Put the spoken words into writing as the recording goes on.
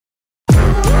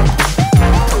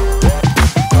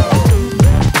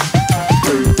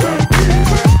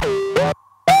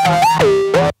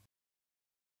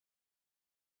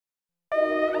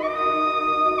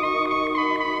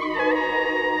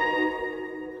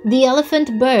The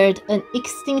elephant bird, an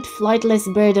extinct flightless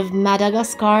bird of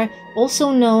Madagascar,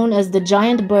 also known as the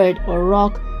giant bird or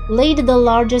roc, laid the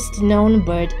largest known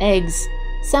bird eggs.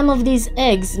 Some of these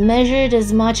eggs measured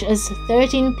as much as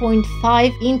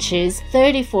 13.5 inches,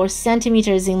 34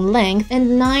 centimeters in length,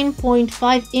 and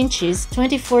 9.5 inches,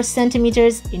 24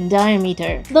 centimeters in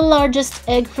diameter. The largest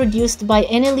egg produced by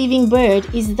any living bird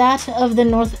is that of the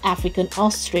North African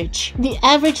ostrich. The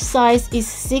average size is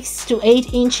 6 to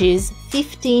 8 inches,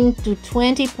 15 to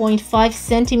 20.5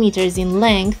 centimeters in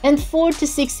length, and 4 to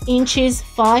 6 inches,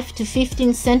 5 to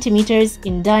 15 centimeters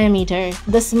in diameter.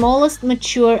 The smallest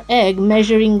mature egg,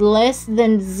 measuring less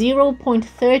than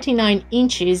 0.39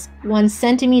 inches, 1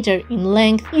 centimeter in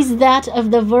length, is that of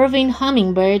the vervain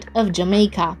hummingbird of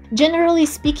Jamaica. Generally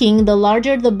speaking, the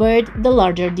larger the bird, the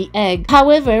larger the egg.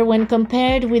 However, when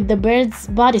compared with the bird's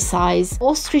body size,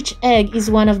 ostrich egg is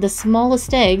one of the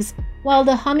smallest eggs, while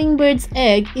the hummingbird's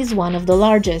egg is one of the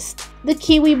largest. The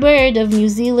kiwi bird of New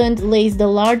Zealand lays the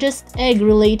largest egg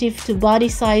relative to body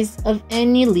size of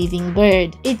any living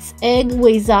bird. Its egg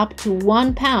weighs up to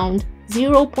 1 pound,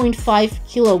 0.5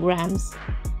 kilograms.